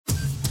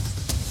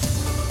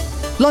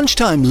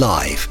Lunchtime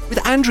Live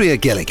with Andrea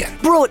Gilligan.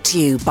 Brought to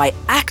you by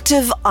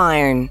Active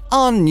Iron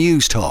On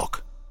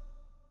Newstalk.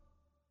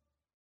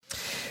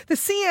 The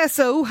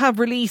CSO have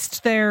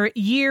released their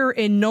year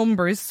in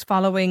numbers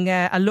following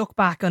a look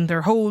back on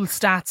their whole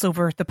stats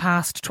over the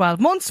past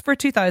 12 months for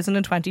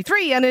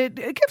 2023, and it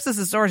gives us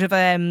a sort of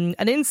an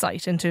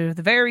insight into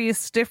the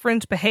various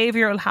different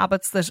behavioural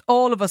habits that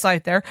all of us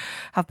out there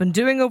have been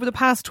doing over the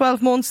past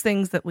 12 months,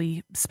 things that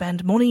we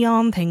spend money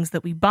on, things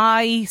that we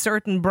buy,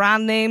 certain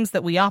brand names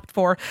that we opt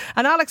for.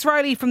 And Alex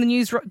Rowley from the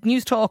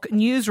Newstalk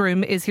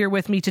newsroom is here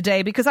with me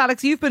today because,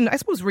 Alex, you've been, I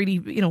suppose,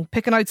 really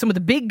picking out some of the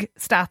big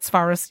stats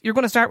for us. You're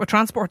going to start with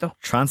transport, though.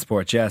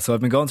 Transport, yeah. So I've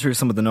been going through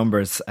some of the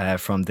numbers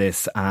from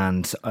this,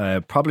 and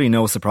probably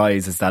no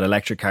surprise is that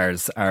electric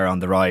cars are on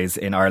the rise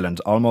in Ireland.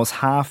 Almost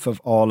half of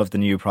all of the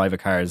new private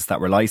cars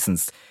that were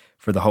licensed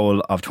for the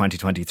whole of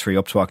 2023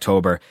 up to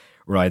October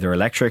were either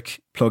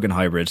electric, plug-in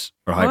hybrid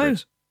or hybrid.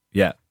 Wow.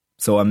 Yeah.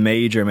 So a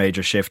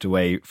major shift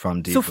away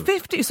from diesel.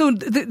 So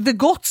the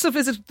guts of,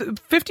 is it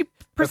 50%?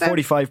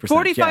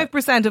 45%.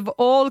 45% of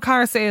all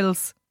car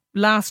sales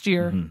last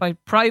year by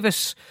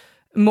private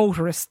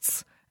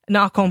motorists,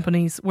 not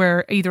companies,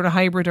 were either a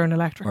hybrid or an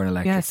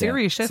electric. Yeah,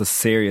 serious shifts. So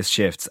serious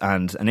shifts,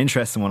 and an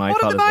interesting one I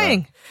thought. What are they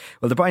buying?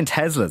 Well, they're buying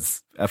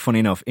Teslas. Funny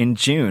enough, in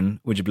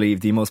June, would you believe,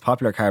 the most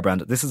popular car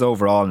brand, this is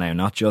overall now,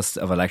 not just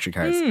of electric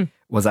cars,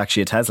 was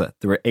actually a Tesla.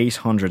 There were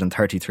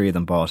 833 of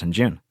them bought in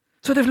June.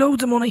 So they've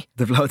loads of money.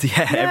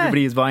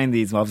 Everybody who's buying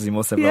these obviously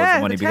must have loads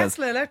of money, because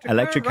Tesla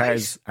electric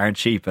cars aren't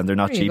cheap, and they're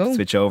not cheap to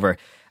switch over.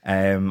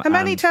 How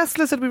many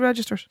Teslas had we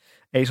registered?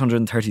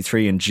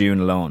 833 in June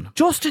alone.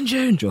 Just in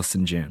June.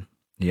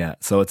 Yeah,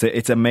 so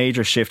it's a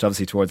major shift,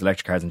 obviously, towards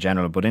electric cars in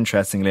general. But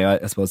interestingly,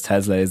 I suppose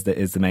Tesla is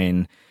the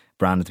main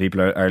brand that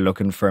people are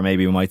looking for.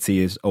 Maybe we might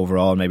see it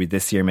overall. Maybe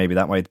this year, maybe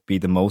that might be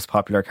the most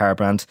popular car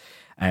brand.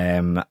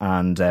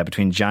 And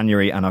between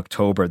January and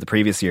October the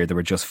previous year, there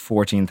were just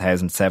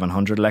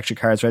 14,700 electric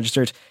cars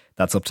registered.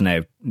 That's up to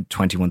now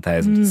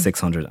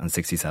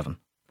 21,667.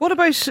 What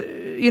about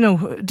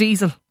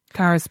diesel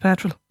cars,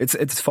 petrol?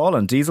 It's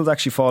fallen. Diesel's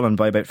actually fallen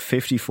by about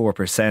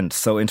 54%.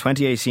 So in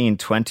 2018,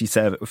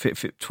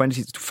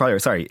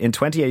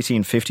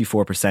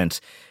 54%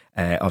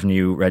 of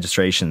new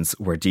registrations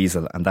were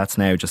diesel, and that's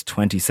now just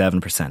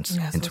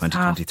 27% in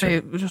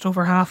 2023. Just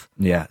over half.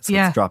 Yeah, so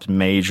it's dropped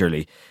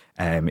majorly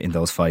in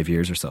those 5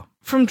 years or so.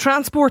 From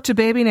transport to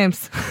baby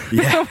names.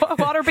 Yeah.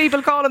 What are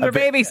people calling their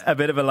babies? A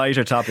bit of a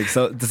lighter topic.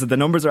 So the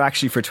numbers are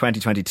actually for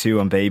 2022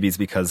 on babies,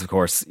 because of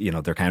course,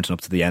 they're counting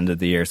up to the end of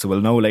the year. So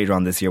we'll know later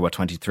on this year what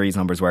 23's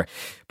numbers were.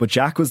 But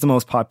Jack was the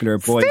most popular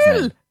boy's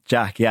name.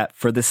 Jack, yeah,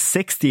 for the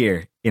 6th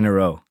year in a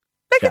row.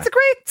 Like, Jack. It's a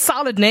great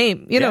solid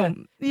name, you know.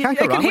 I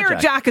can hear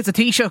Jack as a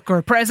Taoiseach or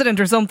a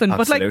president or something.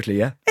 Absolutely,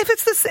 but if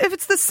it's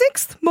the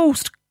 6th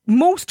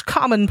most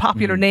common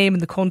popular name in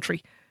the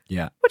country,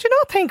 would you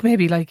not think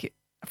maybe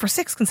for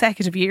 6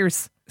 consecutive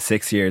years?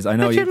 6 years, I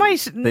know. They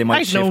might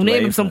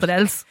name him something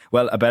else.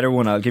 Well, a better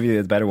one, I'll give you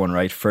the better one,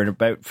 right? From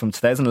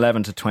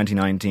 2011 to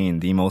 2019,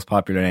 the most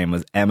popular name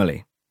was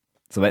Emily.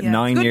 So about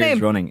 9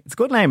 years running. It's a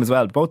good name as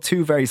well. Both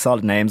two very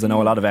solid names. I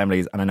know a lot of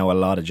Emilys and I know a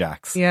lot of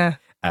Jacks. Yeah.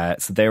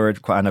 So they were,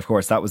 and of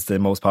course that was the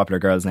most popular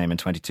girl's name in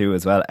 22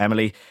 as well,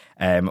 Emily.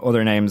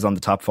 Other names on the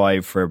top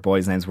 5 for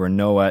boys' names were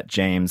Noah,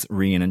 James,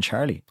 Rian and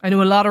Charlie. I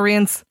know a lot of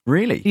Rians.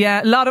 Really?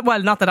 Yeah,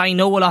 well, not that I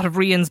know a lot of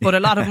Rians, but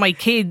a lot of my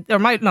kids, a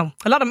lot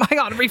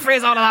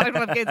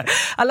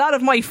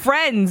of my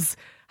friends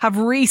have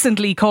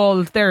recently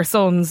called their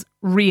sons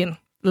Rian.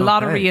 A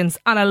lot of Rians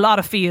and a lot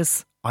of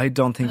Fias. I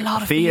don't think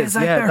Fias,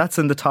 that's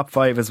in the top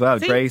 5 as well.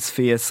 See? Grace,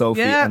 Fia,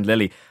 Sophie and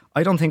Lily.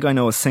 I don't think I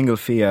know a single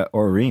Fia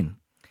or Rian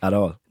at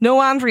all.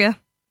 No Andrea.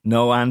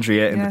 No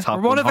Andrea in the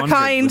top 100. One of a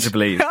kind. Would you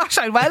believe? Gosh,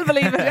 I well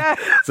believe it, yeah.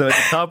 So in the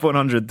top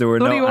 100 there were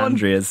no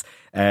Andreas.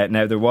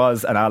 Now there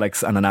was an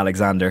Alex and an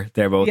Alexander.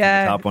 They're both in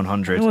the top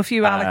 100. I know a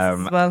few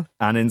Alexes as well.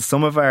 And in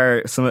some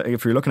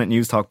if you're looking at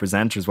Newstalk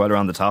presenters while we're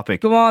on the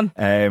topic, go on.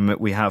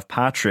 We have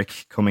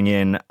Patrick coming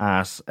in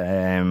at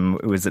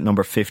was it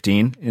number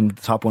 15 in the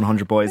top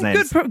 100 boys'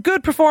 names.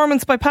 Good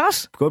performance by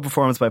Pat. Good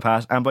performance by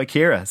Pat, and by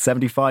Ciara,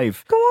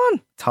 75. Go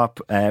on.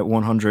 Top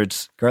 100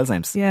 girls'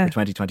 names for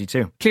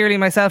 2022. Clearly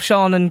myself,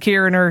 Sean and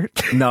Kieran are...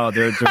 No,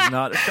 there's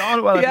not.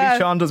 Sean, well, I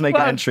think Sean does make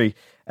an entry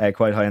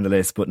quite high on the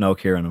list, but no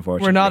Kieran,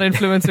 unfortunately. We're not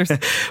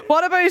influencers.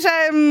 What about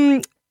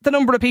the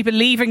number of people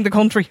leaving the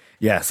country?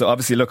 Yeah, so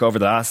obviously, look, over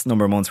the last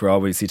number of months, we're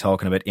obviously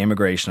talking about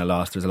immigration a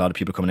lot. There's a lot of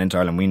people coming into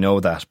Ireland. We know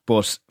that.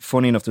 But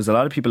funny enough, there's a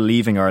lot of people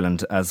leaving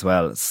Ireland as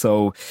well.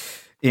 So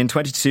in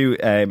 22,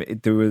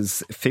 there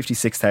was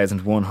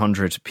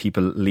 56,100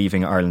 people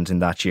leaving Ireland in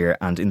that year.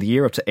 And in the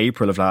year up to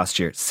April of last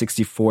year,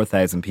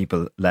 64,000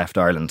 people left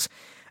Ireland.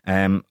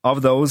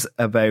 Of those,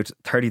 about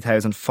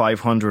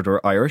 30,500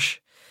 were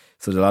Irish.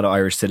 So there's a lot of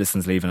Irish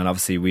citizens leaving, and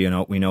obviously we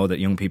know that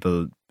young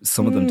people,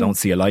 some of them don't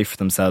see a life for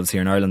themselves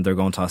here in Ireland. They're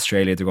going to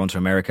Australia, they're going to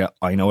America.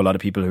 I know a lot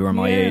of people who are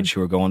my age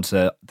who are going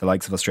to the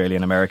likes of Australia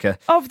and America.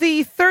 Of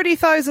the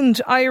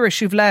 30,000 Irish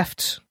who've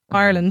left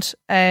Ireland.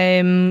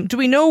 Do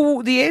we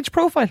know the age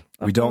profile?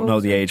 We don't know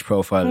the age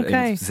profile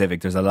in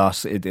specific. There's a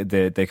lot.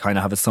 They kind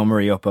of have a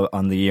summary up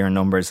on the year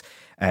numbers,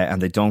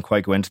 and they don't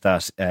quite go into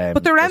that.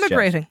 But they're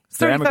emigrating.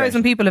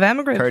 30,000 people have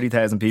emigrated.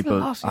 30,000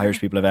 people, Irish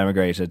people have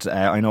emigrated.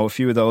 I know a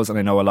few of those, and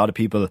I know a lot of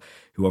people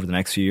who over the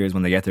next few years,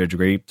 when they get their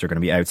degree, they're going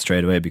to be out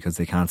straight away because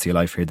they can't see a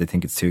life here. They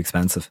think it's too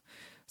expensive.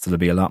 So there'll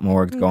be a lot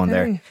more going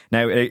there.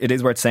 Now, it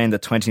is worth saying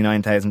that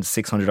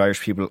 29,600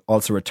 Irish people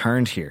also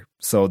returned here.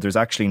 So there's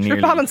actually nearly...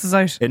 It balances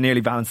out. It nearly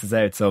balances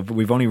out. So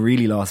we've only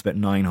really lost about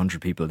 900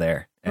 people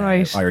there.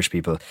 Right. Irish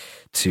people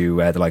to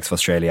the likes of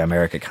Australia,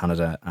 America,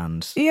 Canada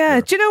and... Yeah,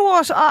 Europe. do you know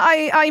what?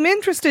 I'm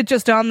interested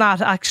just on that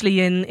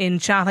actually in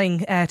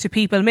chatting to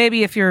people.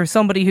 Maybe if you're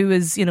somebody who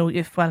is,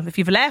 if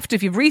you've left,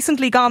 if you've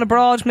recently gone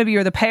abroad, maybe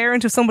you're the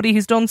parent of somebody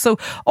who's done so,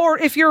 or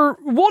if you're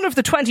one of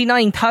the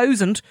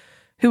 29,000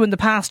 who in the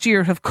past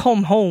year have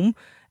come home.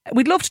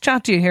 We'd love to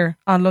chat to you here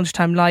on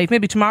Lunchtime Live,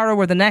 maybe tomorrow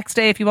or the next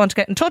day if you want to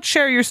get in touch,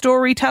 share your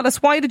story, tell us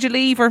why did you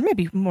leave, or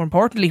maybe more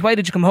importantly, why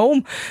did you come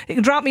home? You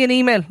can drop me an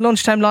email,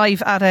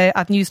 lunchtimelive at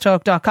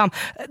newstalk.com.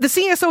 The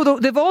CSO, though,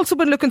 they've also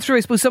been looking through, I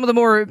suppose, some of the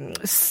more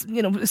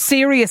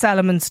serious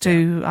elements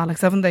to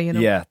Alex, haven't they?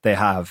 Yeah, they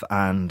have,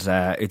 and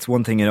it's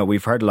one thing,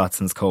 we've heard a lot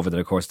since COVID that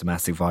of course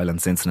domestic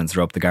violence incidents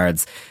are up. The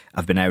guards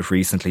have been out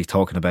recently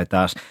talking about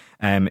that.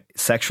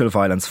 Sexual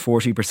violence,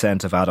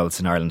 40% of adults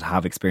in Ireland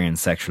have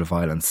experienced sexual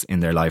violence in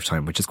their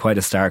lifetime, which is quite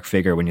a stark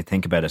figure when you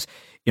think about it.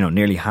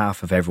 Nearly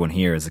half of everyone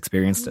here has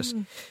experienced it.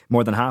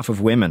 More than half of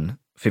women,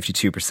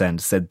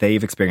 52%, said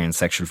they've experienced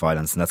sexual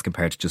violence, and that's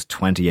compared to just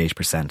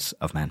 28%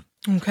 of men.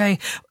 Okay.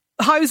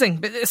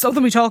 Housing,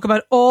 something we talk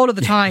about all of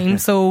the time,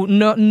 so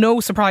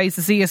no surprise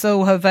the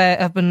CSO have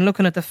been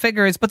looking at the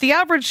figures, but the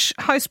average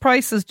house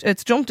price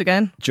it's jumped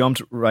again.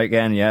 Jumped right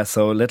again, yeah.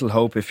 So little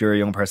hope if you're a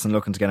young person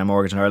looking to get a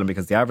mortgage in Ireland,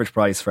 because the average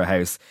price for a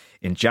house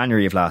in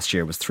January of last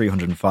year was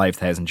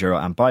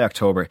 €305,000, and by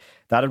October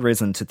that had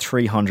risen to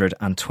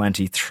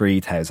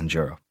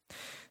 €323,000.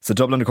 So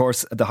Dublin, of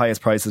course, at the highest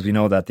prices, we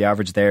know that the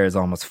average there is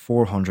almost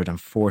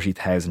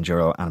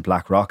 €440,000, and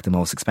Blackrock, the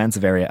most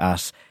expensive area,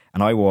 at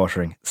an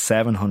eye-watering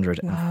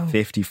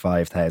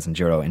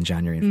 €755,000 in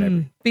January and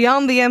February.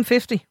 Beyond the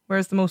M50,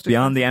 where's the most expensive?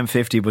 Beyond the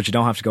M50, but you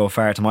don't have to go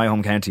far to my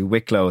home county,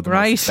 Wicklow, the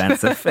most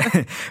expensive.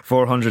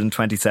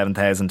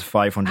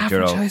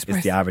 €427,500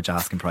 is the average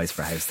asking price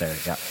for a house there.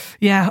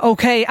 Yeah,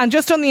 okay. And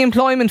just on the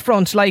employment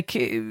front,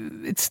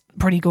 it's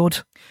pretty good.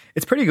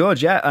 It's pretty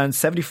good, yeah, and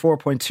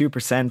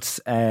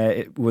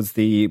 74.2% was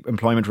the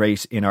employment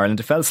rate in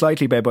Ireland. It fell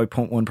slightly by about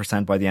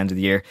 0.1% by the end of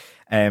the year,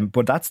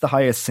 but that's the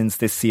highest since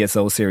this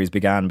CSO series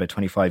began about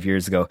 25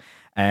 years ago.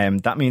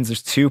 That means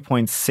there's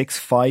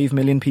 2.65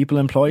 million people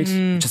employed,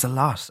 which is a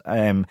lot.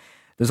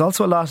 There's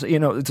also a lot,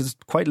 there's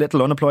quite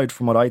little unemployed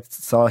from what I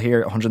saw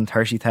here,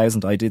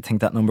 130,000. I did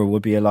think that number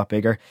would be a lot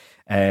bigger.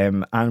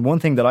 And one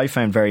thing that I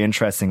found very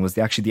interesting was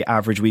the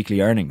average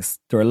weekly earnings.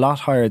 They're a lot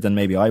higher than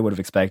maybe I would have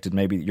expected.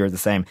 Maybe you're the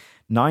same.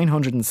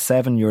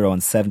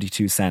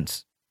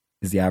 €907.72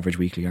 is the average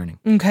weekly earning.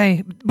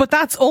 Okay, but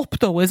that's up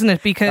though, isn't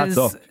it? Because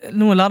a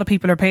lot of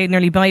people are paid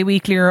nearly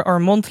bi-weekly or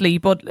monthly,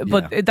 but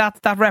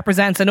that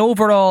represents an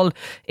overall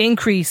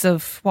increase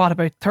of what,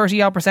 about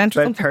 30-odd%?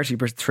 About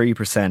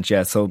 33%,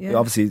 yeah. So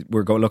obviously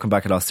we're looking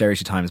back at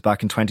austerity times.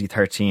 Back in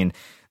 2013,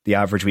 the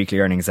average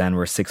weekly earnings then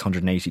were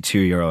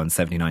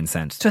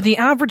 €682.79. So the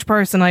average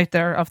person out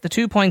there of the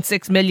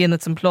 2.6 million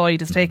that's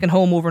employed is taking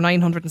home over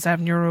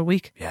 €907 a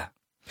week. Yeah.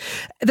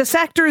 The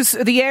sectors,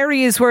 the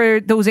areas where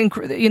those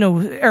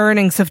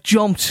earnings have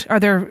jumped, are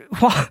there?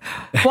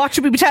 What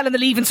should we be telling the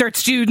Leaving Cert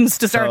students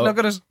to start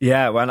looking at?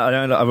 Yeah, well,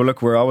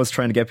 look, we're always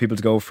trying to get people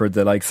to go for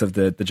the likes of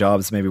the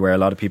jobs, maybe where a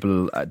lot of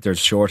people, there's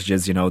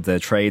shortages, the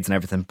trades and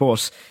everything.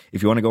 But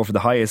if you want to go for the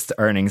highest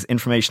earnings,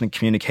 information and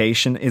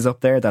communication is up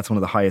there. That's one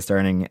of the highest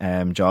earning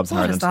jobs in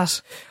Ireland. What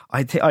is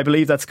that? I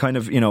believe that's kind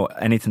of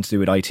anything to do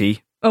with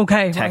IT.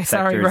 Okay, tech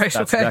sectors. Right,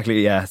 that's okay.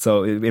 Exactly, yeah.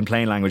 So in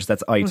plain language,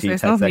 that's IT,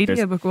 it's tech not sectors.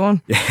 Media, but go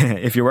on.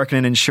 If you're working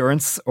in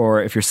insurance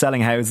or if you're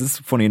selling houses,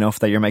 funny enough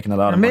that you're making a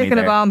lot of money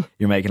there.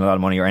 You're making a lot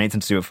of money, or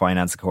anything to do with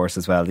finance, of course,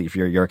 as well, if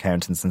you're your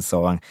accountants and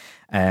so on.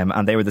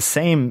 And they were the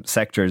same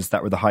sectors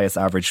that were the highest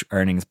average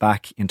earnings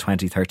back in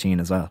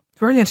 2013 as well.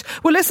 Brilliant.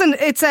 Well, listen,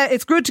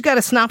 it's good to get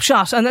a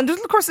snapshot, and then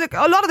of course a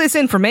lot of this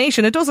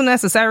information, it doesn't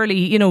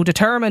necessarily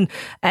determine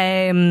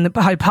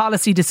how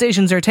policy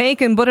decisions are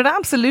taken, but it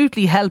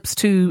absolutely helps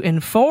to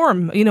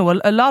inform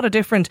a lot of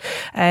different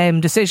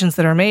decisions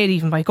that are made,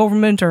 even by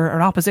government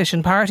or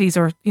opposition parties,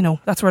 or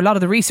that's where a lot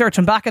of the research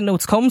and backing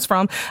notes comes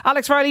from.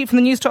 Alex Rowley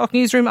from the Newstalk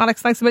newsroom.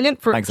 Alex, thanks a million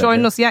for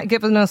joining us. Yeah,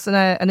 giving us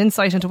an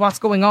insight into what's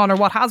going on, or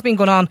what has been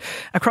going on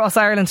across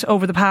Ireland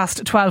over the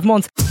past 12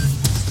 months.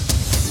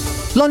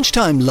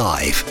 Lunchtime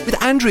Live with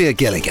Andrea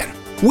Gilligan.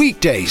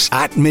 Weekdays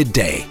at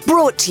midday.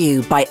 Brought to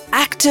you by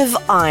Active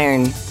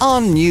Iron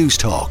On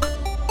Newstalk.